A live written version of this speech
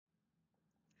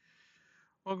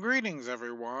Well, greetings,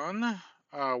 everyone.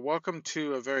 Welcome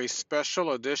to a very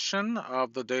special edition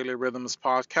of the Daily Rhythms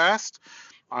podcast.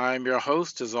 I'm your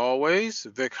host, as always,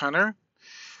 Vic Hunter.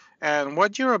 And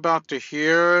what you're about to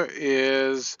hear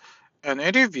is an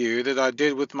interview that I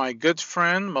did with my good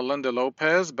friend, Melinda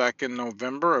Lopez, back in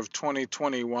November of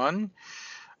 2021,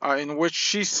 in which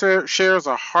she shares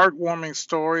a heartwarming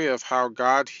story of how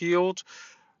God healed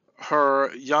her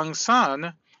young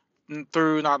son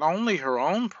through not only her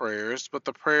own prayers, but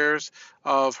the prayers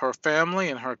of her family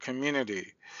and her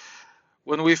community.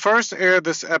 When we first aired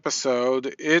this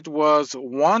episode, it was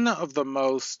one of the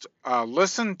most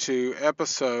listened to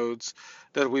episodes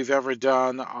that we've ever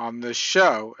done on this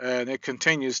show, and it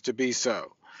continues to be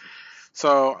so.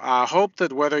 So I hope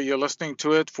that whether you're listening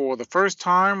to it for the first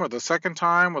time or the second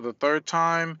time or the third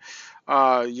time,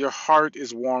 your heart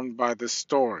is warmed by this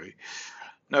story.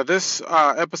 Now, this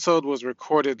episode was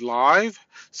recorded live,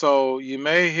 so you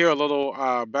may hear a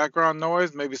little background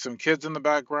noise, maybe some kids in the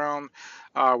background.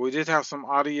 We did have some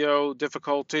audio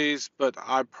difficulties, but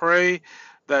I pray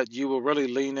that you will really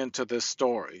lean into this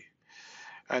story.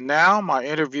 And now, my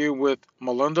interview with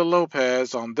Melinda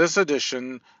Lopez on this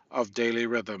edition of Daily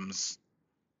Rhythms.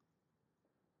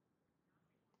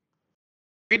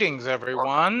 Greetings,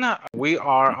 everyone. We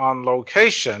are on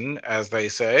location, as they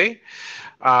say.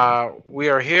 We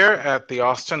are here at the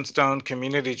Austin Stone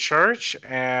Community Church,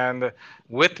 and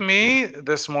with me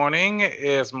this morning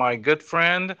is my good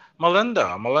friend,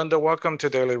 Melinda. Melinda, welcome to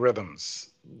Daily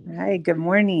Rhythms. Hi, good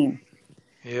morning.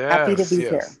 Happy to Yes, be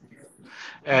here. yes.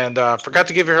 And forgot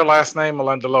to give you her last name,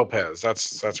 Melinda Lopez.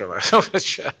 That's her last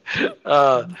name.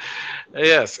 uh,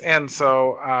 yes, and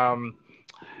so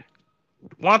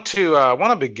want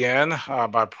to begin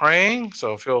by praying.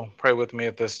 So if you'll pray with me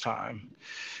at this time.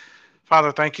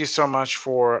 Father, thank you so much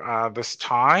for this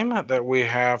time that we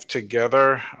have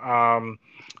together.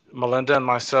 Melinda and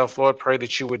myself, Lord, pray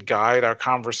that you would guide our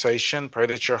conversation. Pray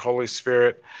that your Holy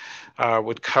Spirit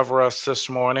would cover us this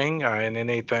morning in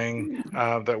anything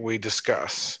that we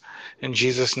discuss. In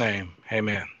Jesus' name,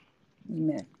 amen.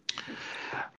 Amen.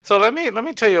 So let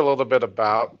me tell you a little bit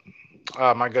about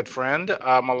my good friend.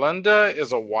 Melinda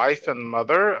is a wife and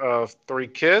mother of 3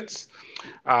 kids.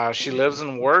 She lives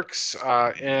and works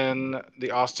in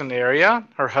the Austin area.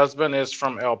 Her husband is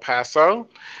from El Paso,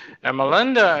 and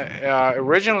Melinda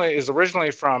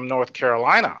originally from North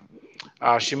Carolina.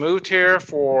 She moved here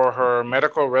for her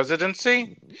medical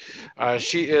residency.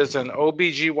 She is an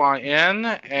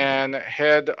OBGYN and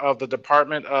head of the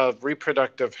Department of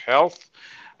Reproductive Health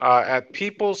at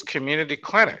People's Community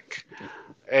Clinic,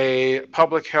 a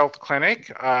public health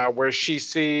clinic where she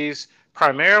sees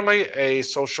primarily a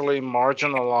socially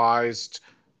marginalized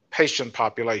patient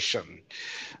population.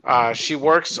 She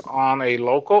works on a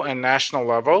local and national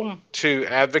level to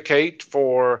advocate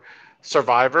for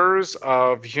survivors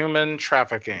of human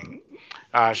trafficking.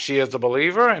 She is a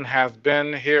believer and has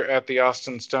been here at the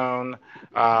Austin Stone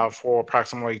for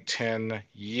approximately 10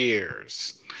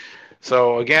 years.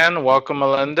 So again, welcome,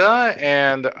 Melinda,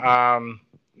 and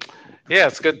yeah,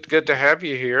 it's good to have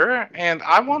you here. And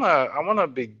I wanna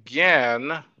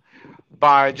begin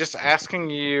by just asking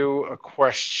you a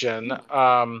question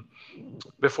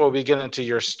before we get into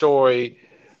your story.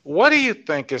 What do you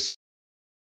think is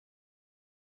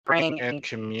praying in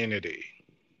community?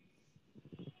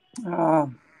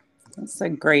 Oh, that's a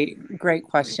great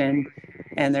question.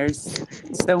 And there's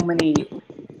so many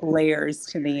layers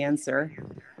to the answer.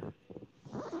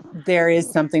 There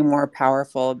is something more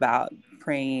powerful about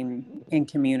praying in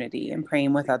community and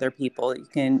praying with other people. You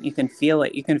can feel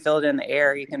it. You can feel it in the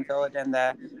air. You can feel it in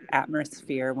the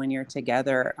atmosphere when you're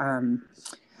together.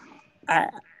 I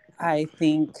I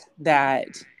think that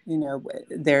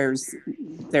there's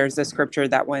a scripture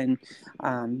that when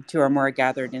 2 or more are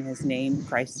gathered in His name,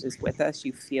 Christ is with us.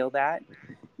 You feel that.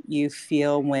 You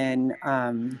feel when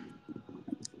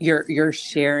you're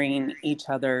sharing each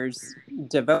other's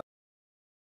devotion.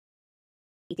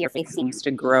 Your faith seems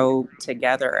to grow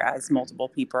together as multiple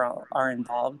people are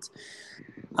involved.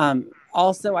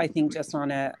 Also, I think just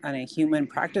on a human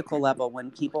practical level,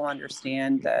 when people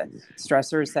understand the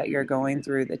stressors that you're going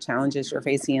through, the challenges you're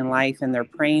facing in life, and they're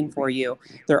praying for you,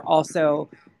 they're also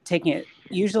taking it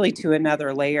usually to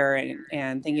another layer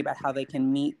and thinking about how they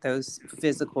can meet those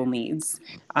physical needs,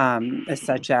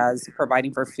 such as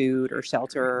providing for food or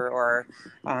shelter or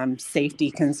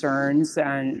safety concerns,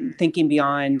 and thinking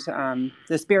beyond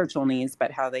the spiritual needs,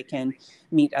 but how they can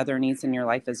meet other needs in your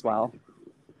life as well.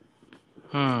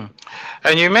 Hmm.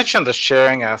 And you mentioned the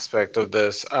sharing aspect of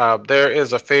this. There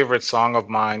is a favorite song of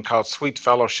mine called Sweet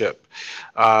Fellowship.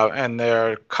 And there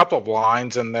are a couple of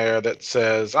lines in there that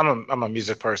says, I'm a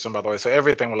music person, by the way, so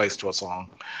everything relates to a song.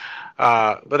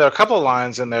 But there are a couple of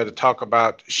lines in there that talk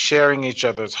about sharing each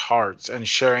other's hearts and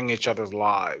sharing each other's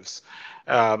lives.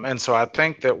 And so I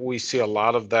think that we see a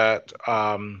lot of that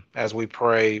as we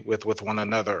pray with one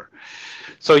another.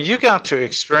 So you got to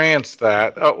experience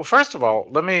that. Well, first of all,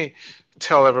 let me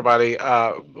tell everybody,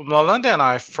 Melinda and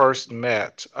I first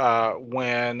met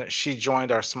when she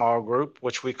joined our small group,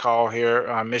 which we call here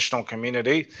Missional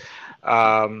Community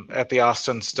at the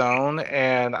Austin Stone.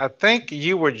 And I think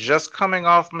you were just coming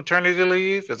off maternity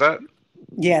leave. Did I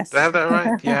Yes. have that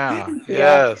right? Yeah,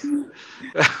 Yeah. yes.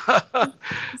 So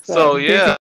So, busy.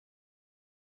 yeah,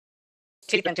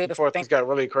 teeth into before things got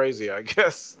really crazy, I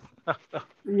guess.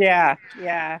 Yeah,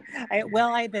 yeah. I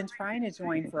had been trying to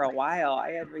join for a while.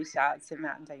 I had reached out to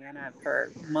Matt and Diana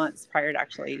for months prior to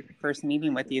actually first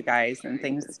meeting with you guys, and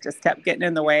things just kept getting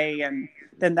in the way. And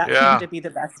then that seemed Yeah. to be the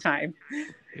best time.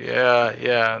 Yeah,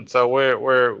 yeah. And so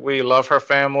we love her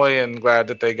family and glad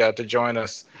that they got to join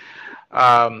us.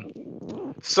 Um,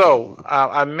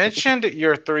 I mentioned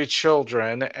your three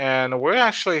children, and we're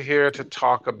actually here to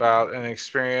talk about an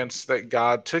experience that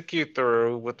God took you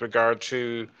through with regard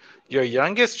to your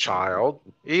youngest child,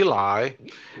 Eli.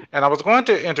 And I was going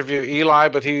to interview Eli,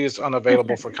 but he's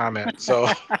unavailable for comment. So,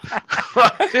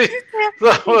 he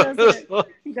doesn't. so,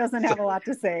 He doesn't have a lot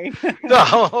to say.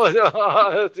 no,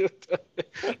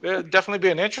 it'd definitely be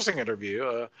an interesting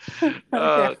interview.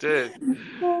 Yeah. Dude,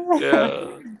 yeah.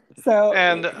 So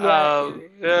And yeah,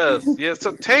 yes, yes.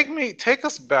 So take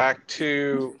us back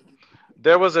to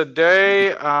there was a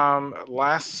day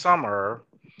last summer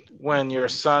when your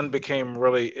son became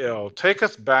really ill. Take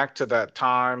us back to that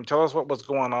time. Tell us what was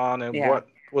going on and yeah. what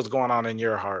was going on in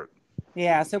your heart.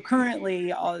 Yeah, so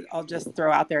currently I'll just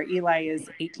throw out there Eli is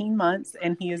 18 months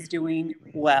and he is doing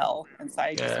well. And so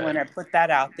I just Yeah. want to put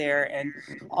that out there, and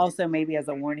also maybe as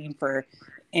a warning for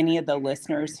any of the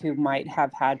listeners who might have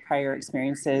had prior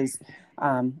experiences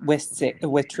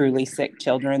with truly sick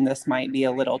children. This might be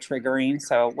a little triggering.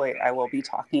 So I will be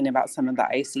talking about some of the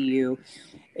ICU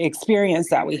experience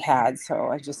that we had. So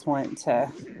I just want to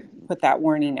put that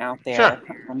warning out Sure. there.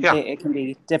 Yeah. It can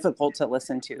be difficult to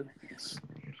listen to,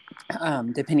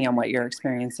 depending on what your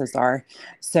experiences are.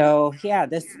 So yeah,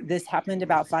 this happened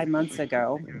about 5 months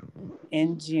ago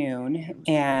in June,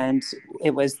 and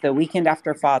it was the weekend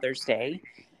after Father's Day,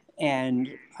 and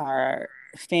our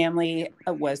family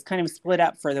was kind of split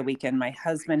up for the weekend. My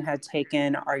husband had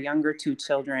taken our younger two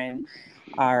children,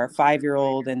 our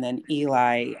 5-year-old, and then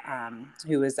Eli,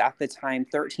 who was at the time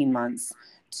 13 months,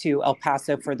 to El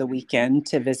Paso for the weekend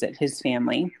to visit his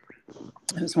family.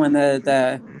 It was one of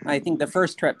the I think the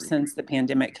first trip since the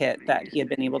pandemic hit that he had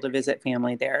been able to visit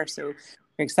family there. So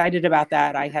we're excited about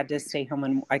that. I had to stay home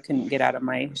and I couldn't get out of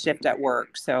my shift at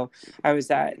work, so I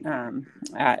was at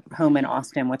home in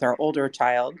Austin with our older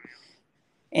child.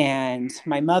 And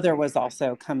my mother was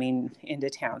also coming into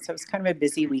town, so it was kind of a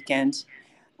busy weekend.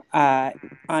 Uh,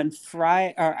 on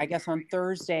Friday, or I guess on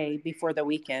Thursday before the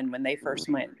weekend, when they first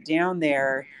went down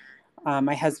there,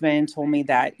 my husband told me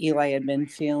that Eli had been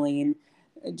feeling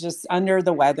just under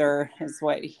the weather, is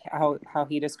how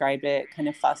he described it, kind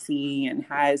of fussy, and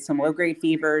has some low grade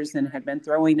fevers and had been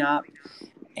throwing up.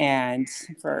 And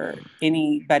for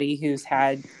anybody who's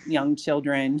had young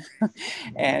children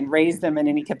and raised them in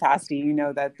any capacity, you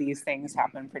know that these things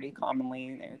happen pretty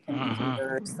commonly. There can be Hmm.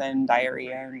 fevers and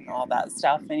diarrhea and all that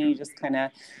stuff, and you just kind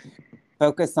of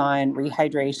focus on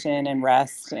rehydration and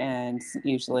rest, and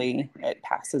usually it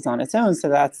passes on its own. So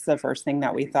that's the first thing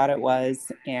that we thought it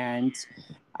was. And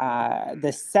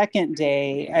the second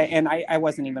day, and I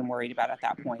wasn't even worried about at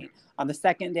that point. On the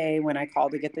second day, when I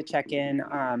called to get the check in,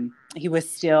 he was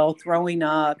still throwing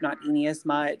up, not eating as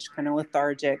much, kind of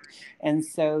lethargic. And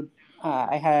so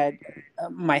I had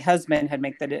my husband had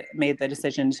made the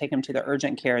decision to take him to the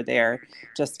urgent care there,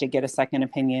 just to get a second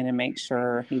opinion and make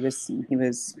sure he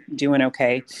was doing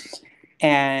okay.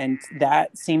 And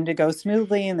that seemed to go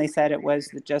smoothly. And they said it was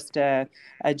just a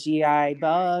GI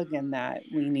bug, and that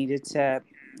we needed to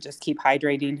just keep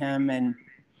hydrating him and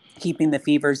keeping the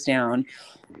fevers down.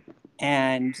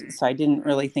 And so I didn't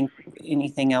really think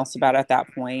anything else about it at that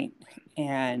point,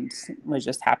 and was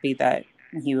just happy that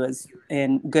he was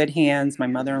in good hands. My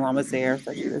mother-in-law was there,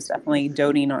 so she was definitely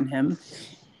doting on him.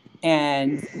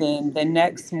 And then the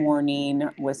next morning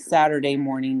was Saturday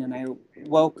morning, and I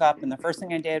woke up, and the first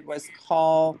thing I did was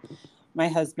call my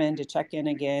husband to check in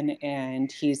again,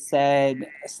 and he said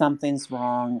something's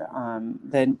wrong.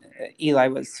 Then Eli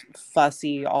was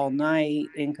fussy all night,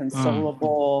 Mm.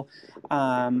 inconsolable.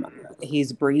 Um,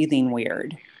 he's breathing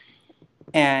weird.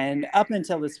 And up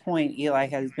until this point, Eli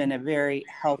has been a very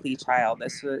healthy child.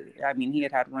 I mean, he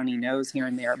had had runny nose here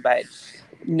and there, but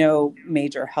no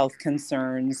major health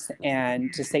concerns.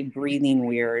 And to say breathing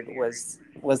weird was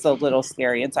a little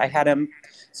scary. And so I had him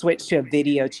switch to a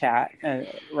video chat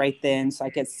right then, so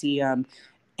I could see him.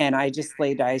 And I just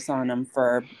laid eyes on him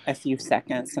for a few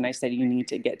seconds, and I said, "You need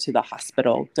to get to the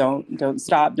hospital. Don't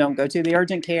stop. Don't go to the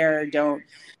urgent care. Don't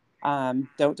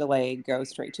delay, go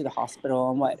straight to the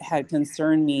hospital." And what had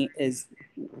concerned me is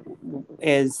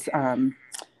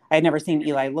I had never seen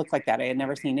Eli look like that. I had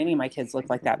never seen any of my kids look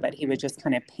like that, but he was just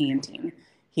kind of panting.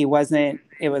 He wasn't,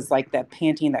 it was like that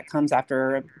panting that comes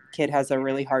after a kid has a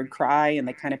really hard cry and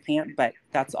they kind of pant, but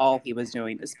that's all he was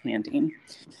doing is panting.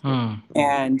 Mm.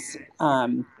 And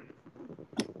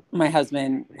my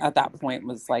husband at that point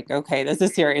was like, okay, this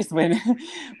is serious. When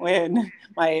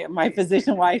my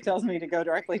physician wife tells me to go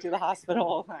directly to the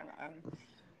hospital, I'm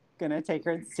gonna take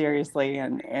her seriously.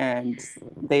 And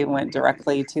they went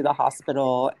directly to the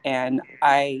hospital, and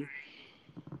I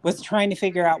was trying to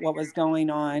figure out what was going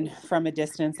on from a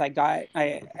distance. I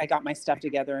got my stuff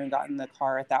together and got in the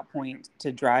car at that point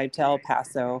to drive to El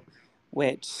Paso,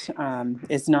 which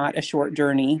is not a short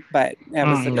journey, but it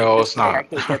was the No, quickest it's way I not.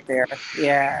 could get there.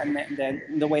 Yeah, and then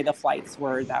the way the flights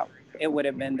were, that it would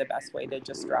have been the best way to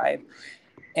just drive.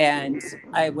 And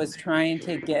I was trying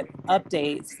to get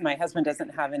updates. My husband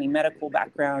doesn't have any medical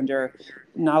background or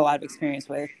not a lot of experience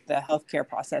with the healthcare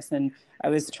process. And I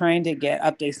was trying to get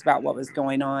updates about what was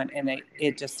going on, and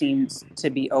it just seemed to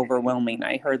be overwhelming.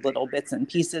 I heard little bits and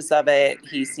pieces of it.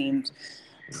 He seemed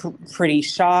pretty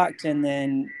shocked, and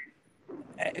then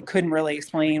I couldn't really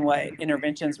explain what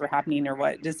interventions were happening or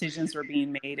what decisions were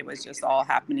being made. It was just all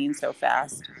happening so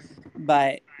fast.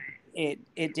 But it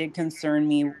did concern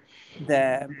me,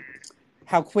 the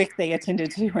how quick they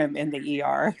attended to him in the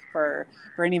ER. For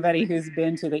anybody who's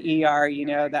been to the ER, you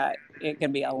know that it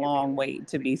can be a long wait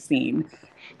to be seen.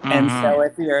 And Mm-hmm. so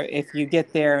if you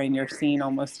get there and you're seen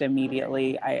almost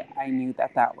immediately, I knew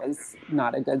that that was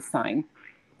not a good sign.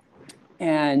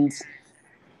 And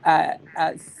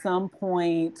at some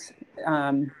point,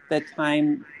 the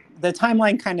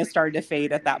timeline kind of started to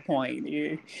fade at that point.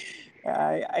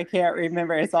 I can't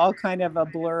remember. It's all kind of a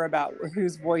blur about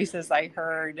whose voices I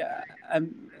heard,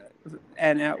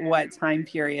 and at what time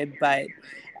period. But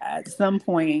at some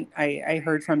point, I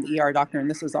heard from the ER doctor, and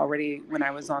this was already when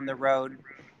I was on the road,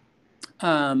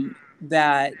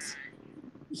 that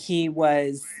he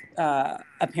was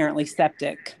apparently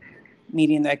septic,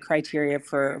 meeting the criteria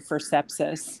for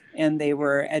sepsis, and they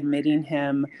were admitting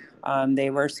him. They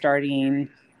were starting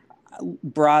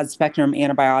broad spectrum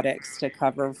antibiotics to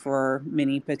cover for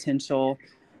many potential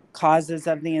causes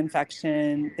of the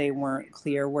infection. They weren't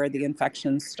clear where the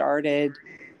infection started.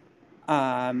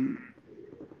 Um,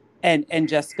 and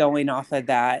just going off of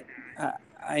that,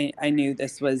 I knew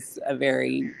this was a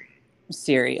very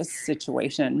serious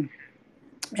situation.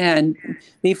 And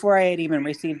before I had even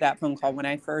received that phone call, when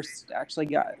I first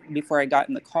actually before I got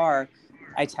in the car,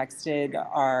 I texted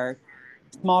our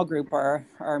small group, our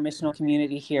missional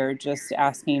community here, just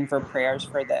asking for prayers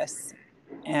for this.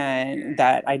 And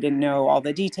that I didn't know all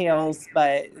the details,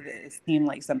 but it seemed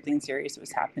like something serious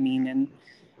was happening and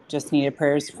just needed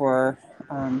prayers for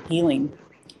healing.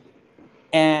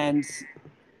 And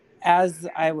as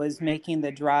I was making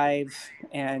the drive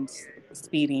and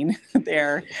speeding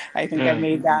there, I think I Yeah.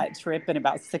 made that trip in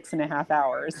about 6.5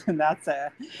 hours. And that's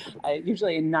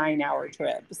usually a 9 hour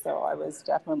trip. So I was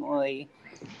definitely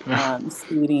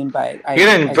speeding, but You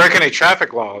didn't I break any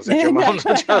traffic laws, did you, Mom?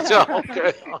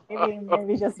 Okay.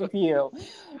 maybe just a few.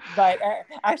 But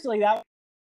actually, that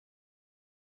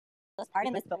was part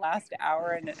of the last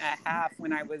hour and a half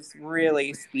when I was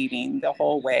really speeding the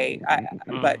whole way,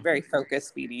 Mm. but very focused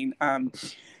speeding.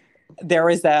 There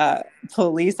was a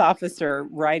police officer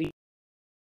riding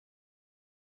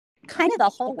kind of the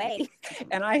whole way.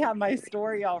 And I have my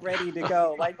story all ready to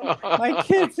go. Like my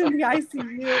kid's in the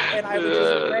ICU, and I was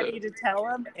just ready to tell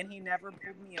him, and he never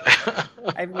pulled me over.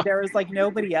 I mean, there was like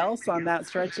nobody else on that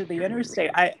stretch of the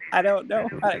interstate. I don't know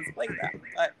how to explain that.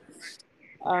 But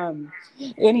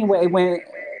anyway,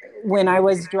 when I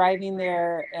was driving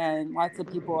there and lots of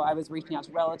people, I was reaching out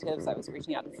to relatives, I was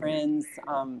reaching out to friends,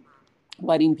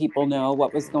 letting people know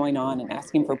what was going on and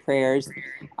asking for prayers.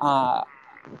 Uh,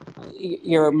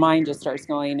 your mind just starts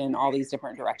going in all these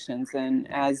different directions. And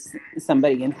as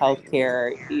somebody in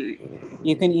healthcare,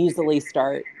 you can easily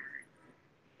start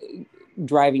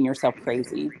driving yourself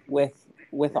crazy with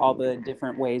with all the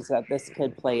different ways that this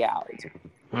could play out.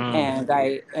 Mm.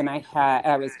 And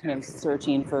I was kind of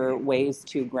searching for ways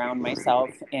to ground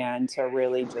myself and to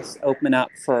really just open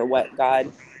up for what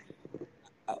God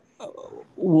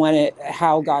wanted,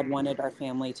 how God wanted our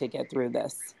family to get through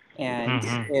this. And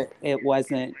Mm-hmm. it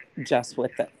wasn't just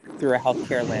through a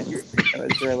healthcare lens. It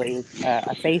was really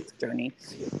a faith journey.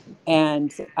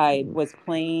 And I was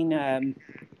playing a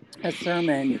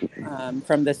sermon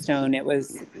from the Stone.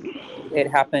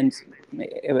 It happened.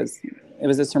 It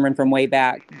was a sermon from way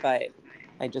back, but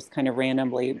I just kind of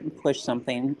randomly pushed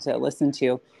something to listen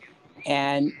to.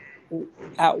 And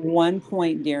at one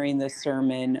point during the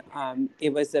sermon,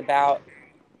 it was about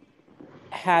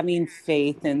having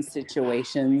faith in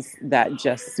situations that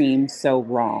just seem so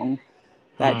wrong,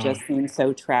 that Mm. just seem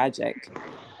so tragic.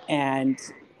 And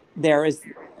there was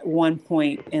one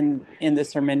point in the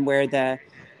sermon where the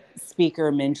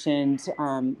speaker mentioned,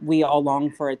 we all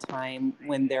long for a time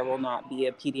when there will not be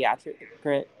a pediatric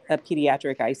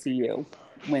ICU,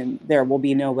 when there will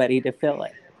be nobody to fill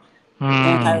it.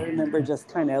 And I Mm. remember just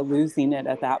kind of losing it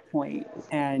at that point,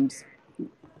 and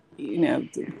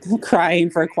crying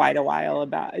for quite a while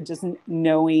about just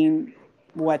knowing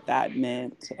what that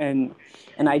meant, and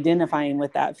identifying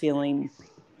with that feeling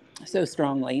so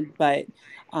strongly. But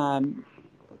um,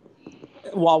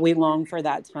 while we long for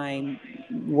that time,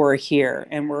 we're here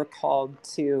and we're called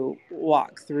to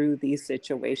walk through these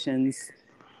situations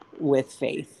with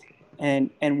faith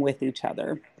and with each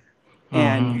other.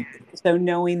 And Mm-hmm. so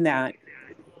knowing that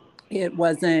it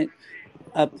wasn't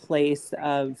a place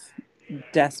of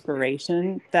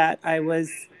desperation that I was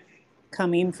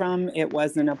coming from, it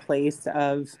wasn't a place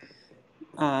of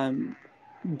um,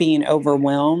 being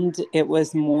overwhelmed. It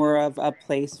was more of a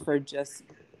place for just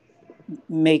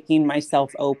making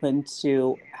myself open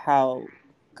to how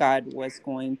God was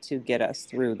going to get us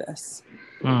through this,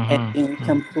 and being Mm-hmm.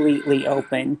 completely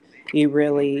open. You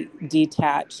really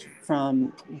detach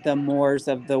from the mores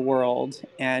of the world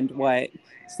and what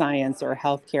science or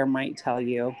healthcare might tell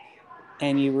you,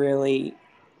 and you really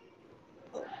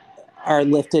are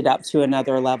lifted up to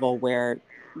another level where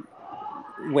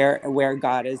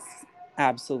God is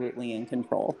absolutely in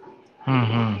control.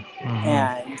 Mm-hmm. Mm-hmm.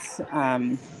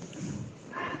 And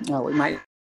we might,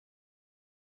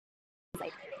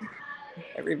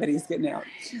 everybody's getting out,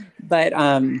 but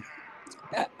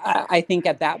I think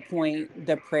at that point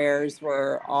the prayers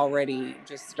were already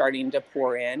just starting to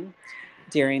pour in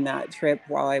during that trip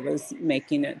while I was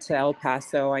making it to El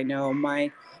Paso. I know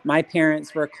my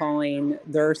parents were calling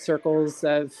their circles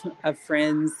of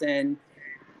friends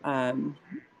um,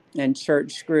 and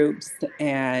church groups,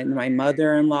 and my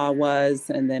mother-in-law was,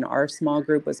 and then our small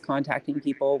group was contacting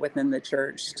people within the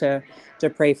church to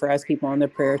pray for us, people on the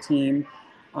prayer team,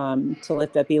 to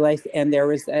lift up Eli's. And there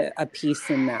was a peace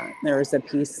in that. There was a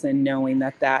peace in knowing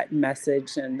that that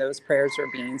message and those prayers were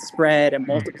being spread and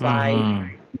multiplied,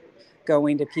 Mm-hmm.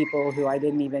 going to people who I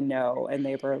didn't even know, and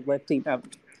they were lifting up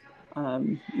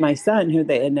my son, who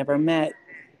they had never met.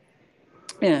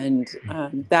 And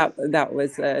that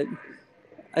was a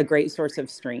great source of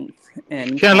strength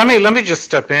and Yeah, let comfort. me just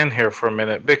step in here for a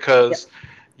minute, Yeah, because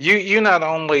you not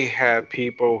only had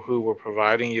people who were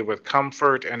providing you with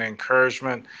comfort and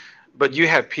encouragement, but you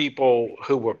had people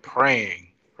who were praying,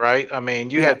 right? I mean,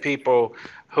 you yeah, had people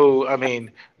who, I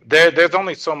mean, there's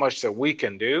only so much that we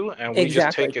can do, and we just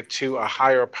exactly. take it to a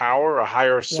higher power, a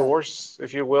higher Yeah, source,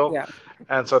 if you will. yeah,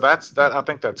 And so that I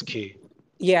think that's key.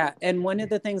 yeah. And one of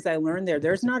the things I learned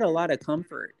there's not a lot of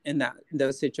comfort in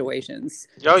those situations.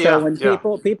 Oh So yeah, when yeah.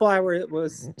 people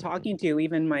was talking to,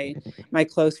 even my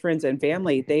close friends and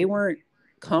family, they weren't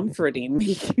comforting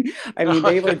me. I mean,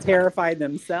 they were terrified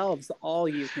themselves. All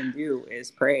you can do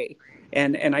is pray,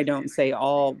 and I don't say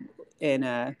all in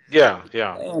Yeah,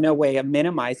 yeah. a way of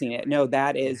minimizing it. No,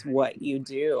 that is what you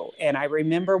do. And I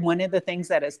remember one of the things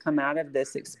that has come out of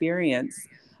this experience,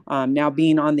 now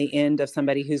being on the end of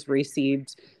somebody who's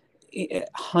received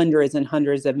hundreds and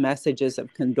hundreds of messages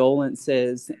of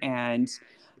condolences and,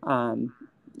 um,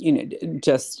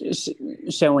 just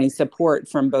showing support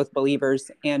from both believers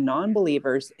and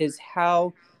non-believers, is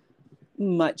how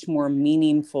much more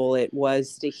meaningful it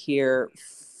was to hear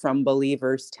from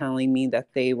believers telling me that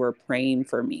they were praying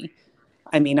for me.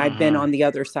 I mean, I've been Mm-hmm. on the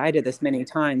other side of this many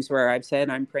times where I've said,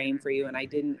 I'm praying for you. And I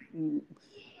didn't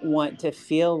want to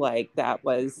feel like that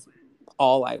was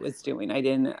all I was doing. I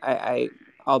didn't,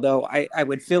 although I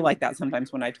would feel like that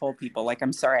sometimes when I told people, like,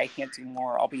 I'm sorry, I can't do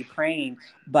more, I'll be praying.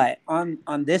 But on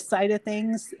this side of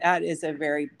things, that is a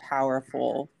very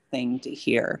powerful thing to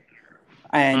hear.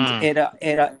 And Mm.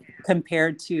 it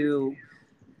compared to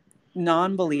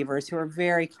non-believers who are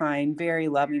very kind, very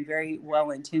loving, very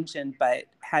well-intentioned, but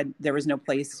there was no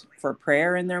place for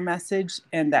prayer in their message.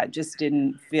 And that just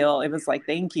didn't feel, it was like,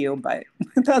 thank you, but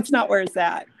that's not where it's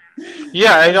at.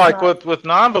 Yeah, and That's like not. with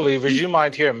non-believers, you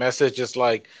might hear messages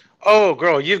like, "Oh,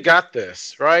 girl, you've got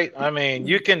this, right? I mean,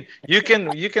 you can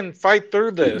fight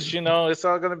through this. It's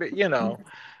all gonna be, It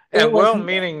and was,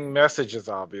 well-meaning messages,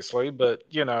 obviously, but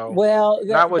well,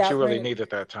 not what you that really was, need at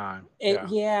that time. Yeah.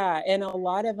 yeah. And a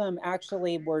lot of them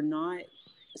actually were not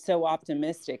so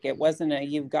optimistic. It wasn't a,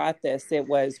 you've got this. It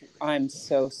was, I'm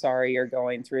so sorry you're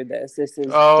going through this. This is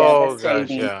Oh gosh,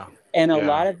 devastating. yeah, And a yeah,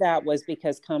 lot of that was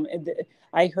because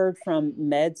I heard from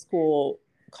med school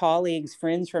colleagues,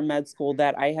 friends from med school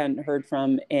that I hadn't heard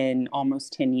from in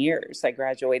almost 10 years. I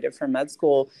graduated from med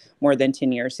school more than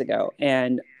 10 years ago.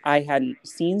 And I hadn't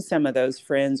seen some of those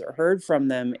friends or heard from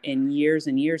them in years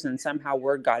and years. And somehow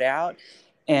word got out.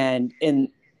 And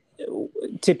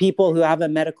to people who have a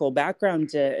medical background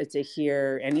to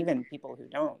hear, and even people who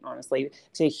don't, honestly,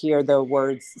 to hear the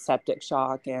words septic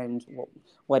shock and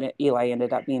what Eli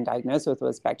ended up being diagnosed with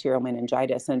was bacterial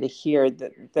meningitis, and to hear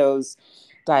those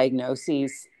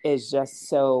diagnoses is just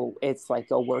so, it's like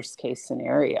a worst case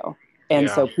scenario. And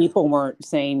yeah. so people weren't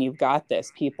saying you've got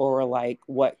this. People were like,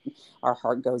 what, our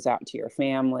heart goes out to your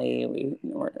family.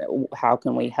 How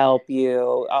can we help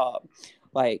you?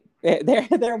 Like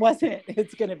there wasn't,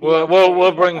 it's going to be We'll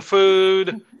okay. bring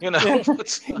food. Yeah.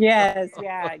 It's, Yes.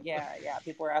 Yeah.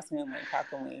 People were asking like, how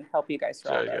can we help you guys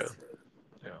through yeah, all yeah, this?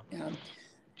 yeah, Yeah.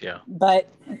 yeah. But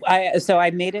I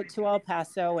made it to El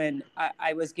Paso, and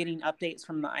I was getting updates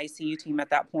from the ICU team at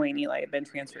that point. Eli had been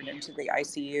transferred into the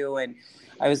ICU, and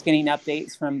I was getting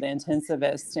updates from the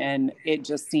intensivist, and it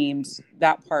just seemed,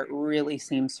 that part really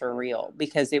seemed surreal,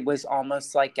 because it was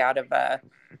almost like out of a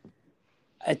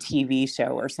TV show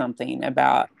or something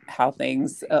about how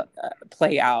things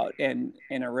play out in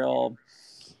a real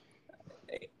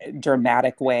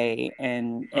dramatic way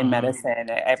in Hmm. medicine.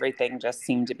 Everything just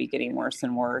seemed to be getting worse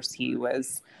and worse. He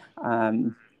was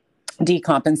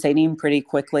decompensating pretty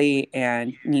quickly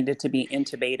and needed to be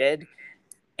intubated.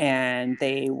 And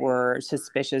they were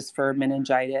suspicious for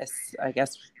meningitis, I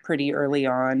guess, pretty early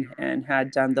on, and had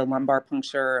done the lumbar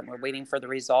puncture and were waiting for the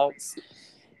results.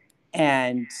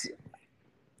 And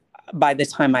by the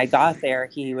time I got there,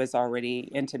 he was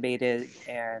already intubated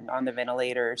and on the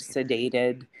ventilator,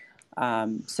 sedated.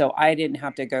 So I didn't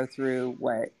have to go through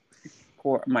what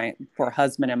my poor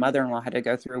husband and mother-in-law had to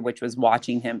go through, which was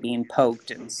watching him being poked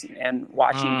and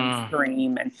watching him Mm,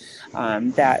 scream,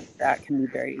 and that can be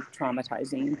very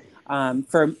traumatizing.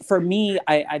 For me,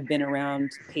 I've been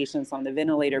around patients on the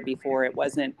ventilator before. It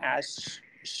wasn't as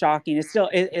shocking.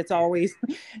 It's always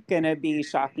going to be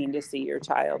shocking to see your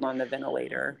child on the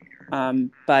ventilator.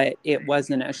 But it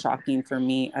wasn't as shocking for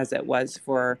me as it was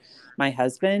for my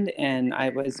husband. And I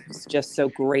was just so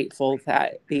grateful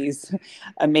that these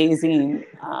amazing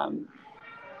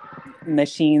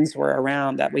machines were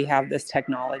around, that we have this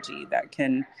technology that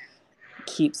can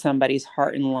keep somebody's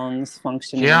heart and lungs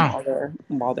functioning yeah.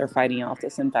 while they're fighting off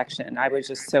this infection. I was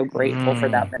just so grateful for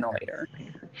Mm. that ventilator.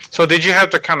 So did you have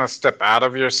to kind of step out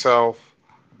of yourself,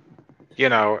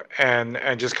 and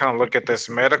just kind of look at this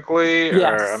medically, or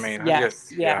I Yes, mean,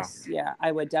 yes, yeah. yes, yeah.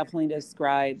 I would definitely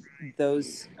describe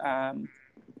those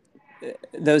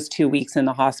those 2 weeks in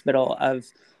the hospital of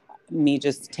me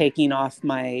just taking off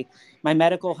my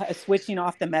medical, switching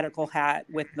off the medical hat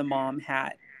with the mom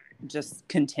hat, just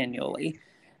continually.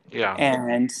 Yeah.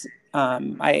 And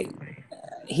I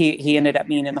he ended up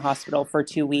being in the hospital for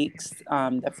 2 weeks.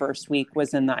 The first week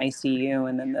was in the ICU,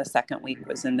 and then the second week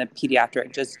was in the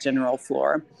pediatric, just general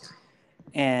floor.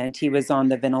 And he was on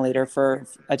the ventilator for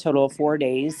a total of 4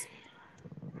 days.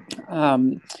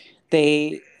 Um,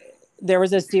 they There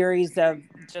was a series of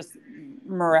just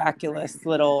miraculous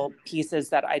little pieces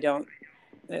that I don't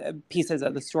pieces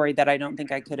of the story that I don't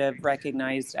think I could have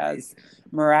recognized as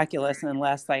miraculous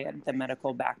unless I had the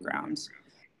medical background.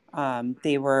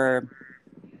 They were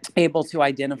able to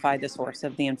identify the source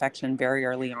of the infection very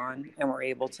early on, and were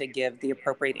able to give the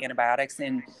appropriate antibiotics.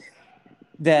 And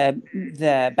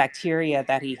the bacteria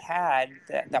that he had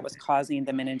that was causing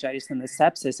the meningitis and the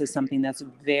sepsis is something that's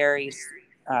very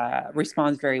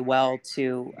responds very well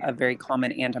to a very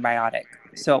common antibiotic.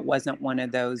 So it wasn't one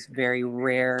of those very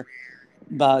rare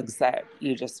bugs that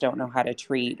you just don't know how to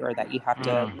treat, or that you have to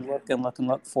Mm. look and look and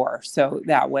look for. So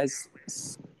that was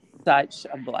such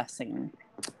a blessing.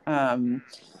 Um,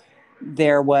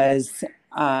 there was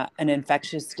an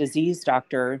infectious disease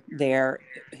doctor there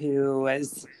who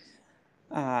was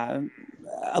uh,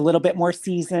 a little bit more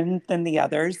seasoned than the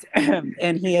others,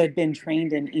 and he had been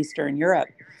trained in Eastern Europe.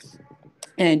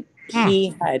 And Hmm.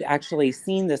 he had actually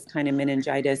seen this kind of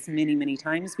meningitis many, many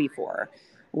times before,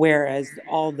 whereas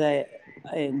all the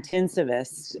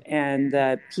intensivists and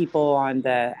the people on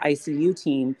the ICU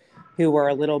team who were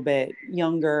a little bit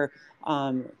younger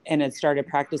and had started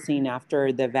practicing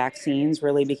after the vaccines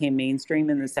really became mainstream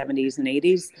in the 70s and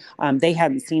 80s, they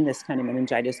hadn't seen this kind of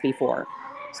meningitis before.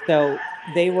 So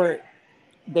they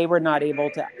were not able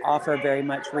to offer very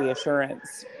much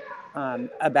reassurance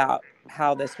about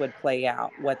how this would play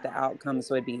out, what the outcomes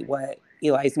would be, what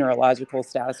Eli's neurological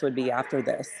status would be after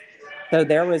this. So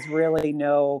there was really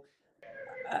no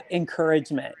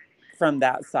encouragement from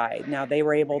that side. Now they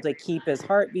were able to keep his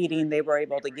heart beating, they were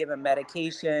able to give him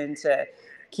medication to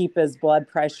keep his blood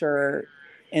pressure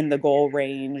in the goal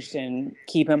range and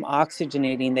keep him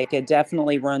oxygenating. They could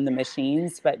definitely run the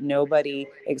machines, but nobody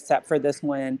except for this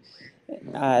one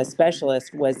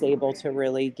specialist was able to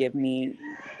really give me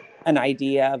an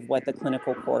idea of what the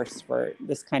clinical course for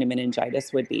this kind of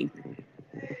meningitis would be.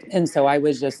 And so I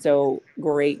was just so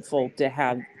grateful to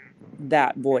have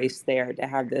that voice there, to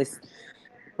have this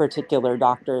particular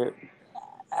doctor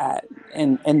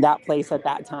in that place at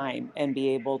that time, and be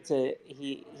able to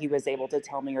he was able to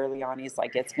tell me early on, he's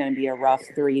like, it's going to be a rough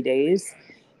 3 days,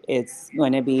 it's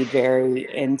going to be very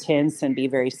intense and be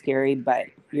very scary, but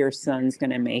your son's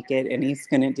going to make it and he's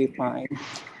going to do fine.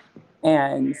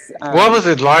 And What was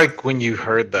it like when you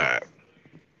heard that?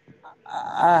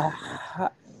 uh,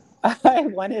 I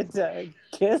wanted to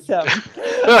kiss him.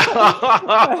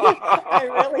 I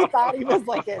really thought he was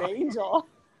like an angel.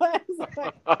 I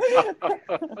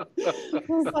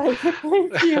was like,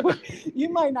 thank you. You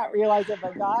might not realize it,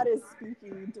 but God is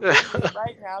speaking directly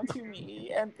right now to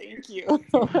me, and thank you.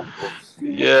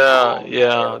 Yeah,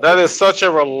 yeah. That is such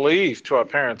a relief to a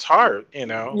parent's heart,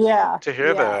 Yeah, to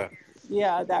hear yeah, that.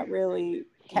 yeah. That really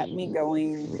kept me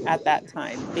going at that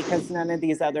time because none of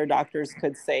these other doctors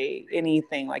could say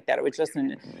anything like that. It was just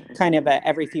kind of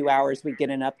every few hours we get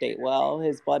an update. Well,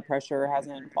 his blood pressure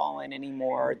hasn't fallen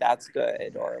anymore. That's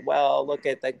good. Or well, look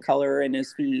at the color in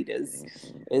his feet is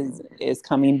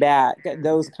coming back.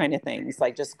 Those kind of things,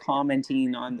 like just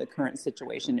commenting on the current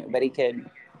situation. Nobody could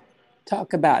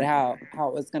talk about how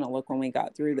it was going to look when we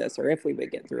got through this or if we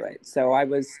would get through it. So I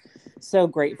was so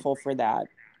grateful for that.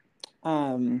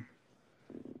 Um,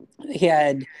 he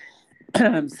had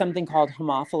something called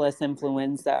Haemophilus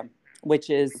influenza, which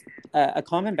is a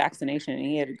common vaccination. And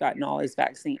he had gotten all his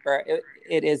vaccine, or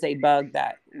it is a bug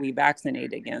that we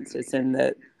vaccinate against. It's in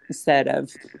the set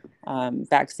of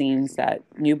vaccines that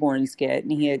newborns get,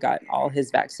 and he had got all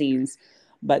his vaccines.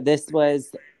 But this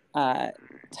was a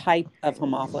type of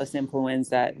Haemophilus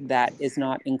influenza that is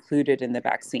not included in the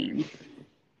vaccine.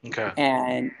 Okay.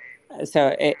 And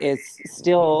so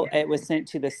it was sent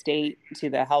to the state, to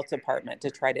the health department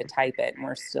to try to type it. And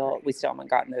we still haven't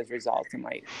gotten those results. It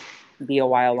might be a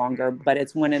while longer, but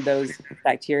it's one of those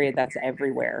bacteria that's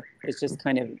everywhere. It's just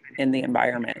kind of in the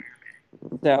environment.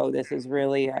 So this is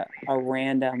really a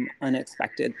random,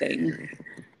 unexpected thing.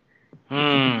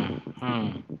 Hmm.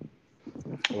 Hmm.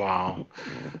 Wow.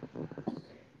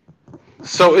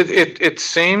 So it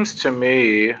seems to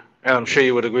me, and I'm sure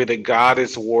you would agree, that God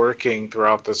is working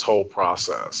throughout this whole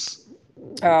process.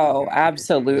 Oh, To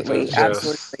absolutely.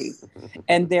 Absolutely. just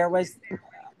And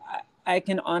I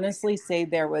can honestly say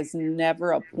there was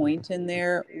never a point in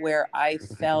there where I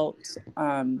felt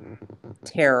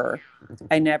terror.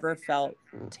 I never felt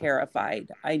terrified.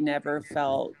 I never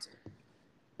felt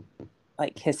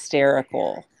like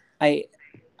hysterical. I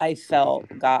I felt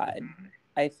God.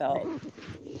 I felt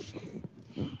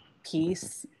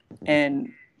peace and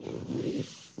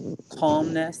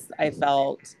calmness. I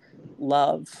felt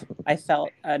love. I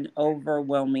felt an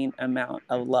overwhelming amount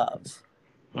of love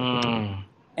mm,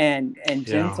 and yeah,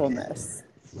 gentleness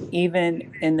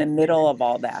even in the middle of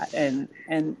all that, and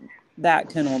that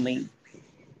can only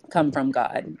come from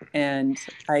God. And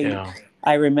yeah,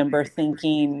 I remember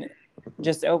thinking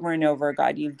just over and over,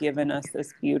 God, you've given us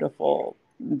this beautiful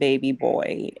baby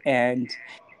boy, and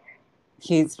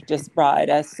he's just brought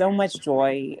us so much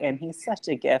joy, and he's such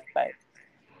a gift. But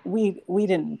we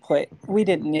didn't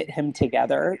knit him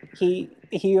together. He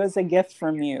was a gift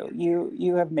from you.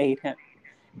 You have made him,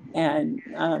 and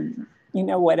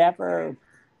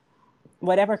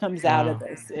whatever comes out yeah. of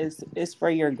this is for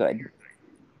your good.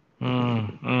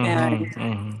 Mm-hmm, And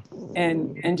mm-hmm.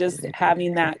 and just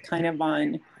having that kind of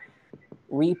on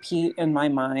repeat in my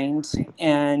mind,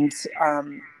 and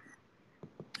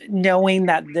knowing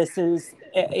that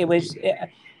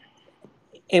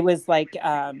it was like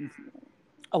a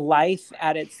life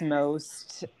at its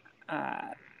most uh,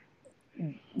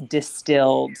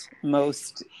 distilled,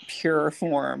 most pure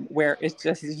form, where it's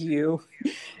just you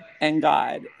and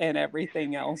God, and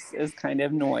everything else is kind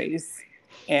of noise.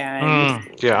 And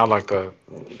Yeah, I like that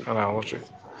analogy.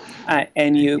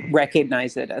 you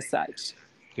recognize it as such.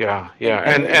 Yeah, yeah,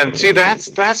 And and see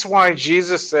that's why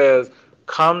Jesus says,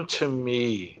 "Come to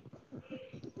me,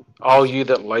 all you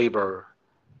that labor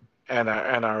and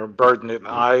are burdened, and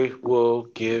I will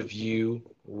give you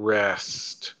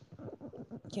rest."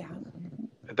 yeah.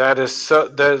 That is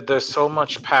there's so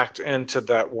much packed into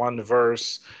that one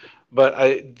verse, but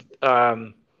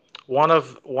one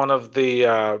of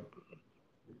the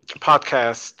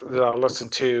podcasts that I listen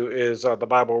to is the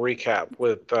Bible Recap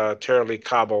with Tara Lee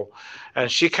Cobble,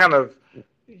 and she kind of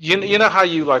you know how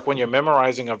you like when you're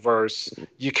memorizing a verse,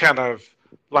 you kind of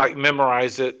like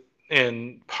memorize it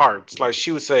in parts. Like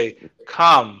she would say,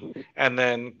 "Come," and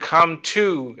then "come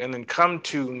to," and then "come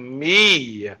to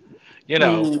me," you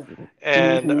know, Mm,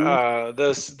 and hmm.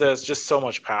 there's just so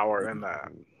much power in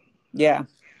that. Yeah.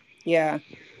 Yeah.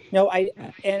 No,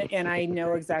 and I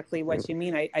know exactly what you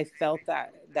mean. I felt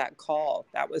that call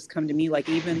that was come to me. Like,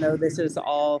 even though this is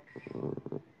all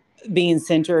being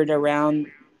centered around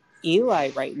Eli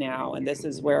right now, and this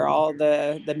is where all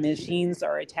the machines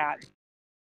are attached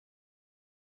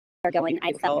are going,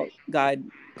 I felt God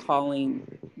calling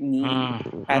me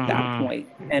at that Mm-hmm. point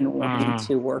and wanting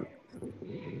to Mm-hmm. work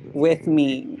with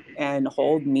me and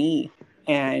hold me.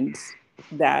 And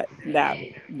that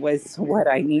was what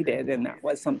I needed, and that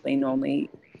was something only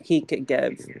he could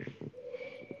give.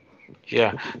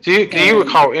 Yeah. Do you And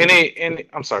recall any?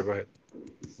 I'm sorry. Go ahead.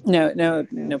 no, no,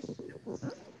 no.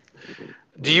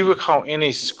 Do you recall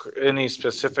any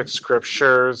specific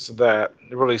scriptures that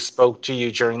really spoke to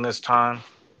you during this time?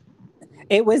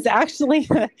 It was actually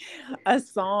a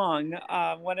song,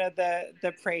 one of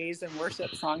the praise and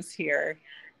worship songs here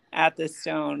at the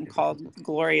Stone, called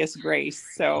 "Glorious Grace."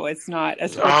 So it's not a Oh,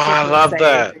 scripture I per love se,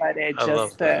 that. but it I love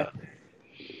just the that.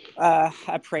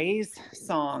 a praise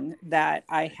song that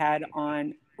I had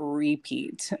on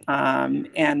repeat.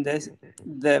 And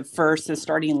the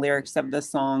starting lyrics of the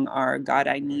song are, "God,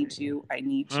 I need you, I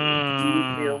need you, I need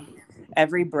Mm, you,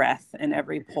 every breath and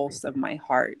every pulse of my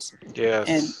heart."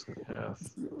 And yes.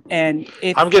 Yes.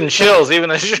 if I'm getting for chills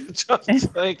even as you're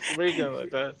just like reading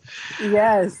like that.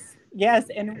 yes, yes.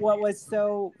 And what was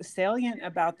so salient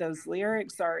about those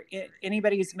lyrics are,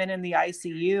 anybody who's been in the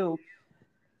ICU,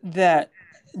 that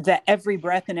every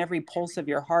breath and every pulse of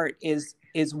your heart is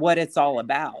what it's all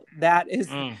about. That is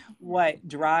Mm, what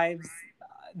drives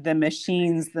the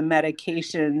machines, the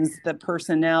medications, the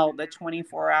personnel, the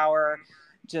 24-hour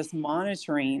just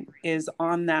monitoring is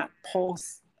on that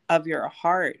pulse of your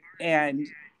heart and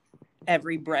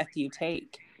every breath you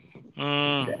take.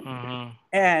 mm-hmm.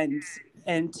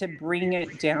 and to bring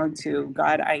it down to,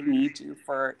 God, I need you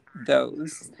for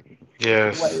those,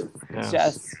 Yes. was Yes.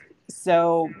 just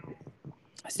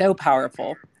so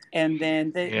powerful. And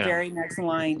then the Yeah. very next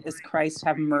line is, "Christ,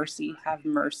 have mercy,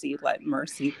 let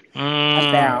mercy Mm,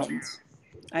 abound.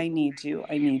 I need you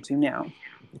now."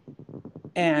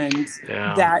 And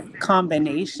yeah. that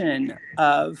combination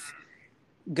of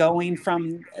going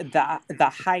from the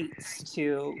heights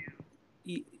to,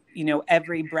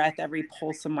 every breath, every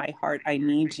pulse of my heart, I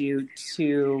need you,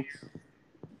 to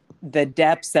the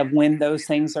depths of when those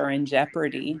things are in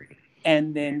jeopardy,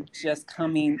 and then just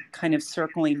coming, kind of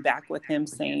circling back with him,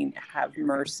 saying, have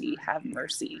mercy,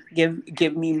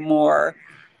 give me more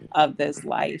of this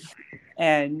life.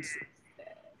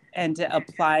 and to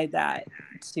apply that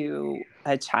to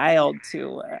a child,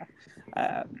 to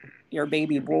your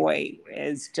baby boy,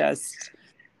 is just,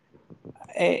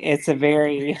 it's a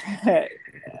very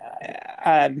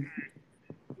um,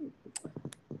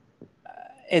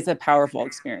 it's a powerful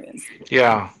experience.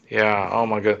 Yeah. Yeah. Oh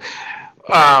my god.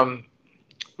 Um,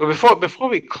 but before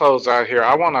we close out here,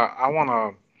 I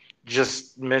wanna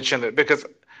just mention it because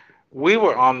we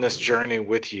were on this journey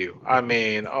with you. I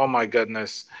mean, oh my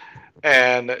goodness,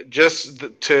 and just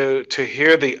to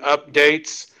hear the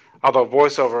updates, although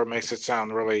voiceover makes it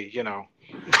sound really,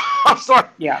 I'm sorry.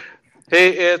 Yeah, He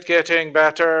is getting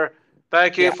better.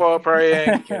 Thank you yeah. for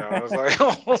praying. It's like,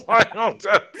 oh my God,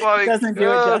 that's like Doesn't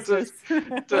do it justice.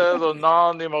 the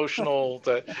non-emotional.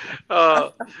 Uh,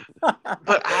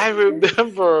 but I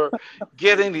remember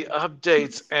getting the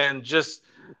updates and just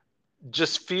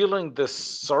feeling this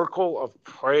circle of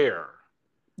prayer,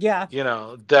 Yeah,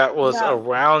 that was yeah,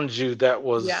 around you, that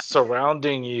was yeah.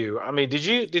 surrounding you. I mean, did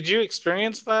you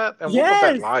experience that? And what was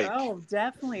that Yes. like? Oh,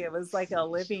 definitely. It was like a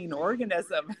living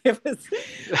organism. It was,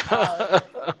 uh,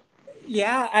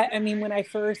 yeah. I mean, when I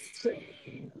first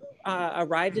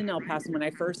arrived in El Paso, when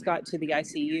I first got to the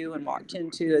ICU and walked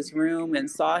into his room and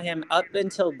saw him, up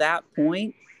until that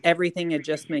point, everything had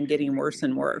just been getting worse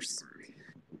and worse.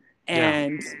 Yeah.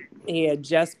 And he had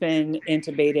just been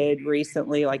intubated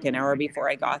recently, like an hour before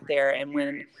I got there. And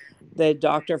when the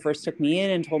doctor first took me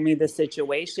in and told me the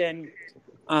situation,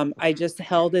 I just I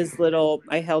held Eli's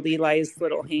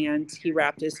little hand. He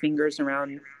wrapped his fingers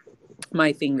around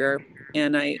my finger,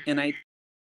 and I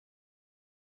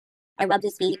rubbed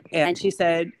his feet. And she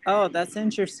said, "Oh, that's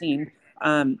interesting.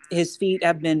 His feet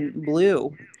have been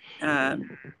blue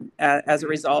as a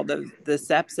result of the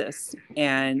sepsis,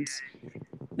 and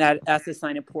that's a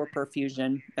sign of poor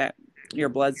perfusion, that your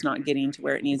blood's not getting to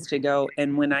where it needs to go."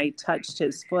 And when I touched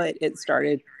his foot, it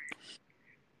started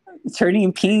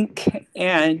turning pink,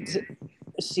 and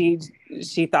she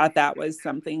she thought that was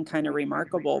something kind of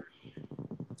remarkable.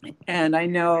 And I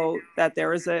know that there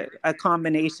was a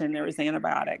combination. There was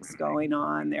antibiotics going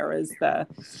on. There was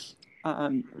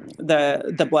um,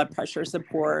 the blood pressure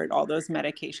support, all those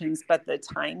medications. But the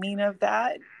timing of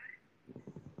that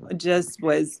just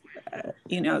was,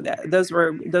 that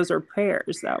those were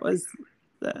prayers. That was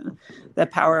the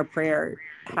power of prayer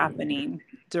happening,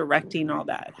 directing all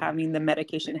that, having the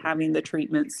medication, having the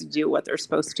treatments do what they're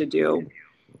supposed to do.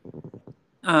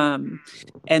 Um,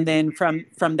 and then from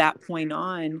that point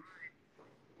on,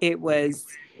 it was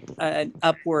an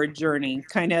upward journey,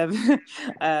 kind of.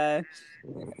 uh,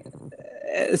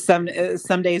 some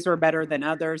days were better than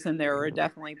others, and there were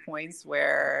definitely points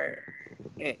where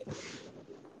it,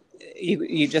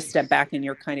 you just step back and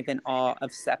you're kind of in awe of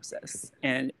sepsis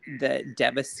and the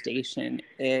devastation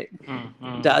it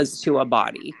Mm-hmm. does to a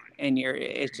body, and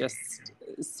it just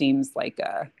seems like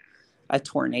a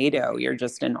tornado. You're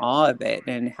just in awe of it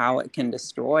and how it can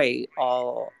destroy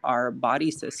all our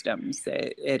body systems.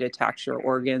 It attacks your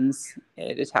organs,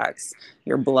 it attacks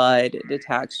your blood, it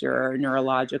attacks your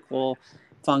neurological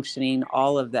functioning,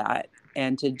 all of that.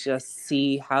 And to just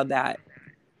see how that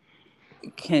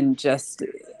can just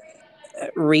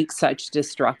wreak such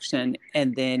destruction,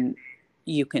 and then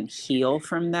you can heal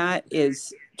from that,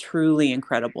 is truly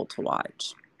incredible to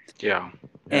watch Yeah.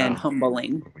 and Yeah.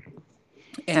 humbling.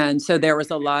 And so there was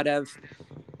a lot of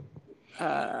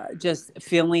just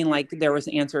feeling like there was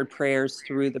answered prayers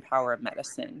through the power of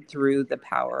medicine, through the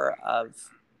power of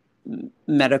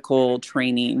medical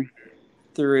training,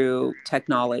 through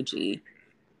technology.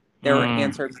 There were Mm.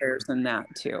 answered prayers in that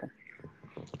too.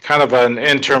 Kind of an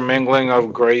intermingling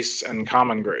of grace and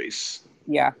common grace.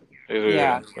 Yeah, It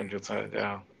yeah, is. When you say,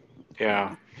 yeah.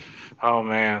 Yeah. yeah. Oh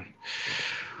man.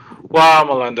 Wow,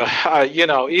 Melinda.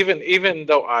 Even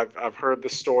though I've heard the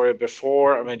story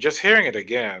before, I mean, just hearing it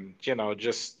again,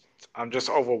 just I'm just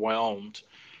overwhelmed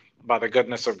by the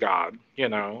goodness of God,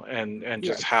 and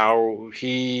just Yes. how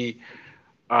He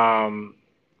um,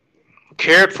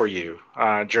 cared for you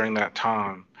during that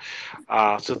time.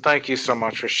 So thank you so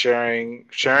much for sharing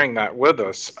that with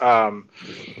us.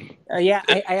 Yeah,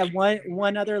 It- I have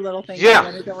one other little thing I yeah.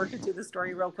 wanted to work into the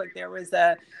story real quick. There was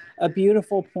a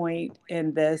beautiful point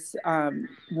in this,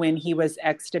 when he was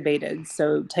extubated,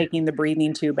 so taking the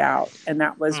breathing tube out, and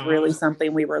that was really Hmm.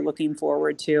 something we were looking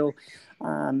forward to,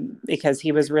 because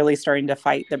he was really starting to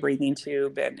fight the breathing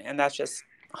tube, and that's just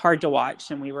hard to watch.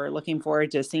 And we were looking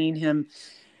forward to seeing him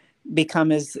become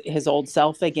his old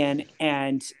self again.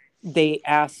 And they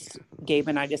asked Gabe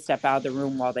and I to step out of the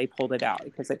room while they pulled it out,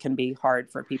 because it can be hard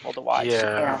for people to watch.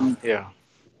 Yeah. Yeah.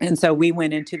 And so we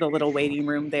went into the little waiting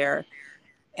room there,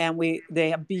 and they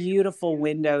have beautiful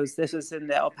windows. This is in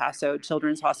the El Paso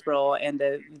Children's Hospital, and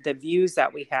the views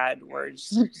that we had were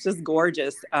just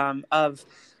gorgeous, of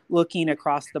looking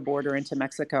across the border into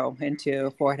Mexico,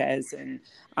 into Juarez. And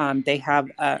they have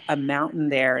a mountain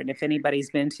there, and if anybody's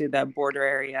been to the border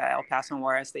area, El Paso and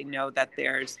Juarez, they know that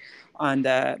there's, on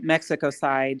the Mexico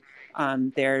side,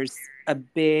 there's a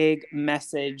big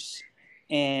message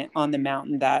on the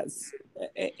mountain.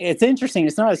 It's interesting.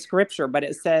 It's not a scripture, but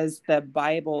it says the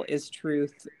Bible is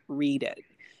truth, read it.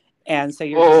 And so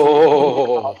you're just looking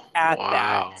Oh, out at that.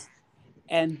 wow.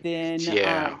 And then,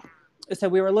 Yeah. so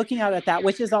we were looking out at that,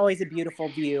 which is always a beautiful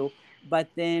view. But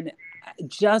then,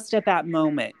 just at that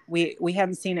moment, we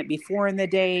hadn't seen it before in the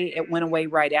day. It went away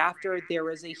right after. There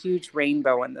was a huge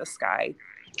rainbow in the sky.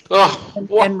 Oh,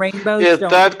 what? And rainbows Is don't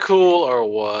that cool or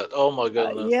what? Oh my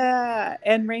goodness. yeah,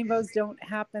 and rainbows don't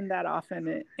happen that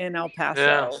often in El Yeah.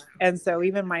 Paso. And so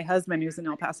even my husband, who's an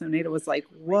El Paso native, was like,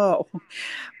 "Whoa,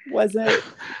 wasn't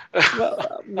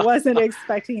wasn't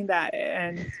expecting that."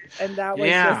 And that was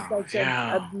just Yeah. such a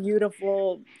Yeah.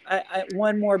 beautiful,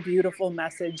 one more beautiful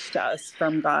message to us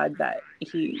from God, that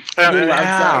he loves us.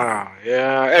 Yeah,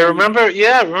 yeah. And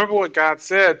And remember what God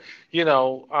said.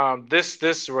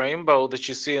 This rainbow that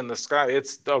you see in the sky,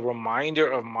 it's the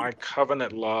reminder of my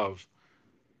covenant love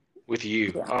with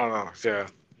you. yeah, Oh, yeah,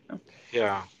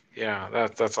 yeah. Yeah,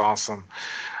 that's awesome.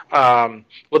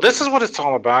 Well, this is what it's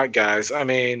all about, guys. I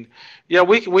mean, yeah,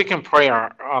 we can pray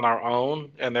on our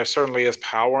own, and there certainly is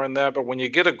power in that. But when you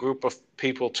get a group of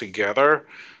people together,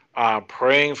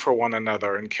 praying for one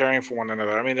another and caring for one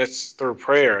another, I mean, it's through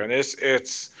prayer, and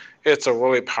it's a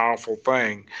really powerful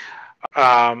thing.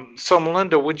 So,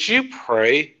 Melinda, would you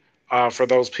pray for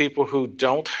those people who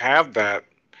don't have that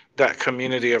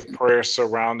community of prayer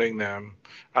surrounding them?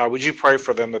 Would you pray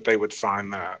for them that they would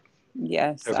find that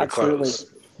Yes, as we absolutely.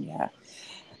 close? Yeah.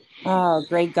 Oh,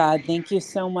 great God. Thank you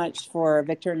so much for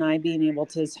Victor and I being able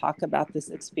to talk about this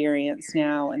experience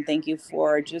now. And thank you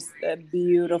for just the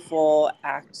beautiful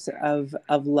act of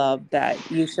love that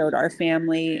you showed our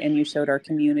family and you showed our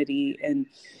community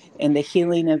and the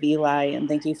healing of Eli. And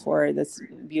thank you for this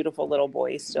beautiful little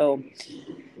boy still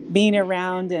being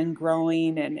around and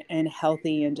growing and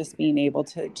healthy and just being able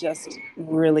to just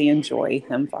really enjoy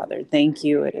him, Father. Thank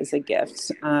you. It is a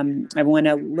gift. I want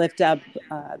to lift up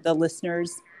the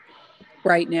listeners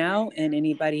right now and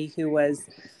anybody who was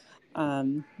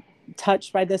um,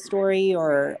 touched by this story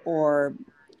or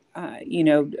you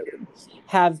know,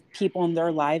 have people in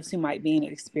their lives who might be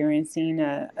experiencing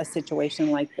a situation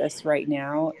like this right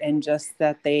now, and just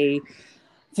that they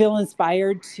feel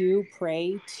inspired to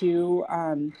pray to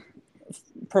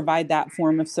provide that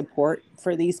form of support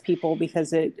for these people,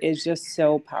 because it is just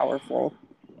so powerful.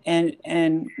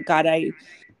 And God, I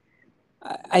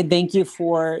thank you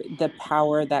for the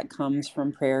power that comes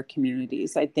from prayer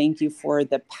communities. I thank you for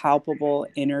the palpable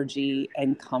energy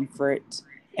and comfort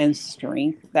and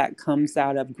strength that comes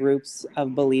out of groups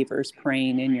of believers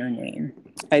praying in your name.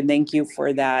 I thank you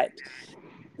for that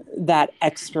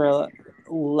extra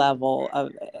level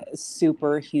of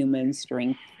superhuman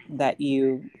strength that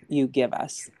you give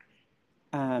us.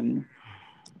 Um,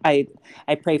 I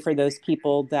I pray for those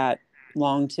people that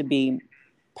long to be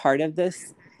part of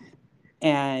this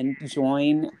and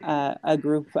join a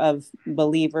group of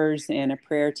believers and a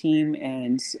prayer team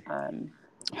and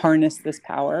harness this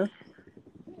power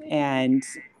and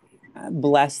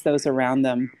bless those around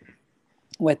them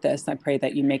with this. I pray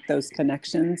that you make those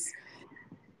connections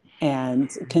and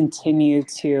continue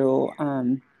to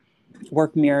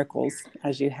work miracles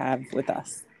as you have with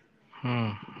us.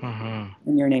 Mm-hmm.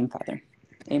 In your name, Father.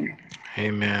 Amen.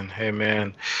 Amen.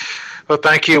 Amen. Well,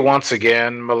 thank you once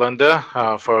again, Melinda,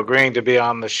 for agreeing to be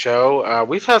on the show.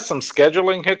 We've had some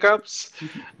scheduling hiccups,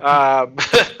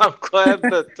 but I'm glad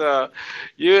that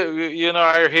you and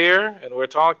I are here and we're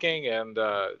talking, and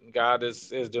God is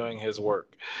doing His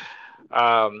work.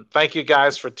 Thank you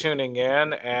guys for tuning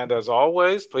in, and as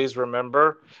always, please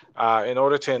remember, in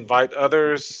order to invite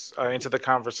others into the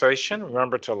conversation,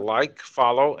 remember to like,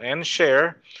 follow, and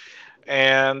share.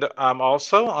 And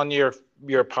also on your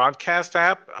podcast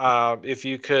app, if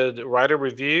you could write a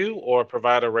review or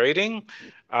provide a rating,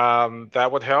 that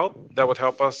would help. That would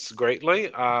help us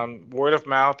greatly. Word of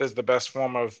mouth is the best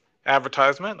form of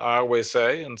advertisement, I always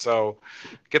say. And so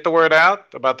get the word out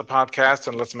about the podcast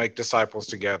and let's make disciples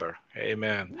together.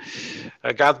 Amen.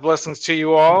 God's blessings to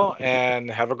you all and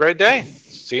have a great day.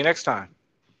 See you next time.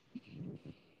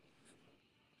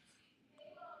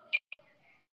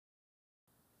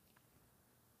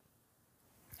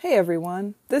 Hey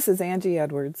everyone, this is Angie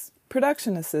Edwards,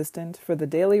 production assistant for the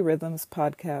Daily Rhythms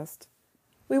podcast.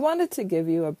 We wanted to give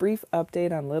you a brief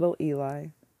update on little Eli.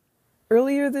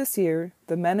 Earlier this year,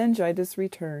 the meningitis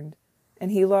returned,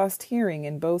 and he lost hearing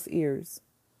in both ears.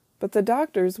 But the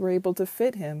doctors were able to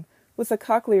fit him with a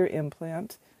cochlear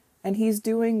implant, and he's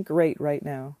doing great right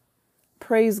now.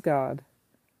 Praise God.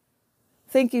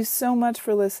 Thank you so much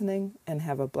for listening, and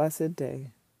have a blessed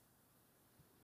day.